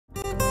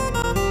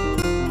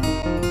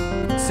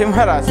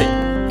సింహరాశి.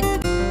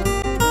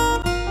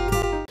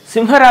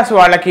 సింహరాశి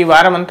వాళ్ళకి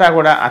వారమంతా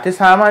కూడా అతి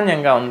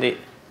సామాన్యంగా ఉంది.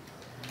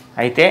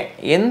 అయితే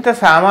ఎంత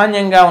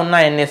సామాన్యంగా ఉన్నా,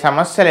 ఎన్ని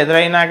సమస్యలు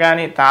ఎదురైనా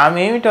కానీ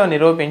తామేమిటో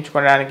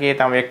నిరూపించుకోవడానికి,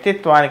 తమ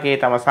వ్యక్తిత్వానికి,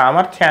 తమ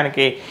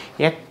సామర్థ్యానికి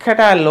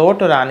ఎక్కడా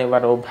లోటు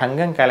రానివ్వరు,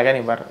 భంగం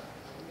కలగనివ్వరు.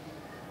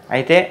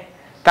 అయితే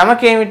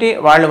తమకేమిటి,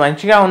 వాళ్ళు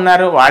మంచిగా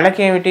ఉన్నారు,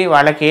 వాళ్ళకేమిటి,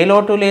 వాళ్ళకి ఏ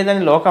లోటు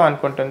లేదని లోకం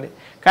అనుకుంటుంది.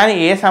 కానీ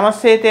ఏ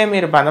సమస్య అయితే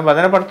మీరు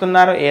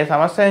బదనపడుతున్నారో, ఏ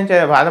సమస్య నుంచి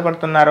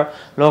బాధపడుతున్నారో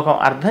లోకం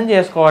అర్థం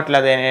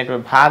చేసుకోవట్లేదు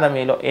అనేటువంటి బాధ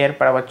మీలో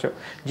ఏర్పడవచ్చు.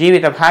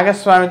 జీవిత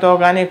భాగస్వామితో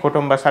కానీ,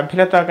 కుటుంబ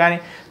సభ్యులతో కానీ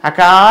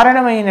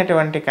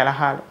అకారణమైనటువంటి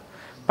కలహాలు,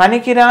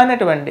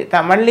 పనికిరానటువంటి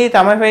మళ్ళీ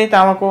తమపై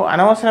తమకు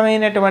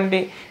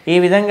అనవసరమైనటువంటి ఈ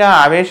విధంగా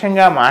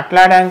ఆవేశంగా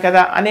మాట్లాడాం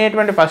కదా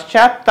అనేటువంటి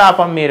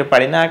పశ్చాత్తాపం మీరు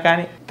పడినా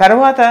కానీ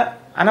తర్వాత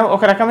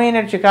ఒక రకమైన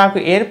చికాకు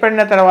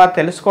ఏర్పడిన తర్వాత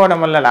తెలుసుకోవడం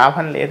వల్ల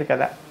లాభం లేదు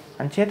కదా.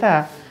 అంచేత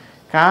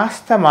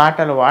కాస్త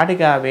మాటలు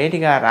వాడిగా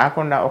వేడిగా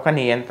రాకుండా ఒక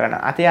నియంత్రణ,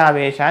 అతి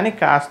ఆవేశానికి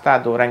కాస్త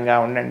దూరంగా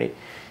ఉండండి.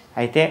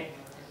 అయితే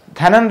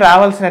ధనం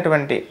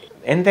రావాల్సినటువంటి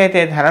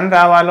ఎంతైతే ధనం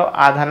రావాలో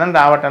ఆ ధనం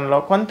రావటంలో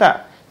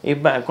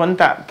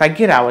కొంత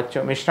తగ్గి రావచ్చు,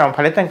 మిశ్రమ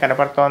ఫలితం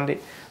కనపడుతోంది.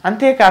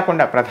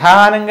 అంతేకాకుండా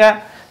ప్రధానంగా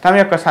తమ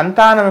యొక్క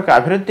సంతానం యొక్క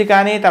అభివృద్ధి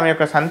కానీ, తమ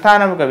యొక్క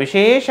సంతానం యొక్క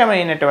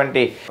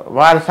విశేషమైనటువంటి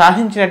వారు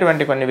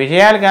సాధించినటువంటి కొన్ని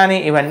విజయాలు కానీ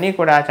ఇవన్నీ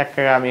కూడా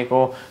చక్కగా మీకు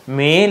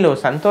మేలు,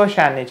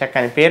 సంతోషాన్ని,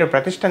 చక్కని పేరు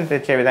ప్రతిష్టను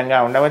తెచ్చే విధంగా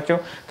ఉండవచ్చు.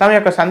 తమ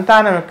యొక్క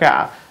సంతానం యొక్క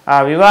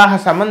వివాహ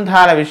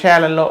సంబంధాల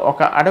విషయాలలో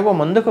ఒక అడుగు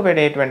ముందుకు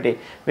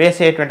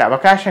వేసేటువంటి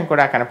అవకాశం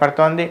కూడా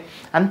కనపడుతోంది.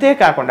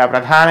 అంతేకాకుండా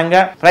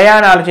ప్రధానంగా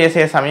ప్రయాణాలు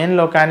చేసే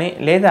సమయంలో కానీ,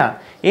 లేదా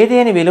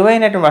ఏదేని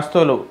విలువైనటువంటి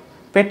వస్తువులు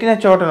పెట్టిన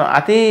చోటును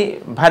అతి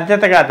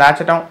భద్రతగా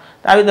దాచడం,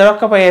 అవి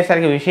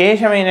దొరక్కపోయేసరికి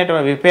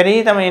విశేషమైనటువంటి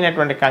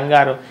విపరీతమైనటువంటి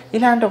కంగారు,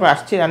 ఇలాంటి ఒక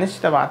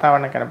అనిశ్చిత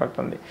వాతావరణం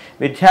కనపడుతుంది.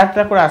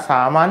 విద్యార్థులకు కూడా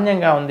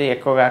సామాన్యంగా ఉంది,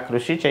 ఎక్కువగా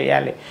కృషి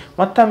చేయాలి.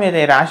 మొత్తం మీద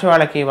ఈ రాశి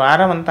వాళ్ళకి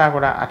వారం అంతా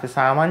కూడా అతి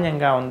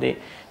సామాన్యంగా ఉంది.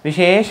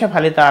 విశేష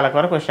ఫలితాల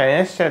కొరకు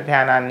శనేశ్వర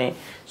ధ్యానాన్ని,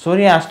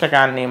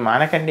 సూర్యాష్టకాన్ని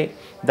మానకండి.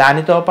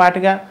 దానితో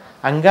పాటుగా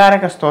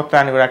అంగారక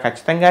స్తోత్రాన్ని కూడా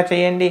ఖచ్చితంగా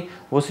చేయండి.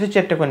 ఉసిరి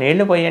చెట్టుకు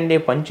నీళ్లు పోయండి,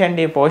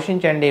 పొంచండి,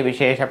 పోషించండి,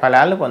 విశేష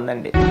ఫలాలు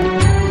పొందండి.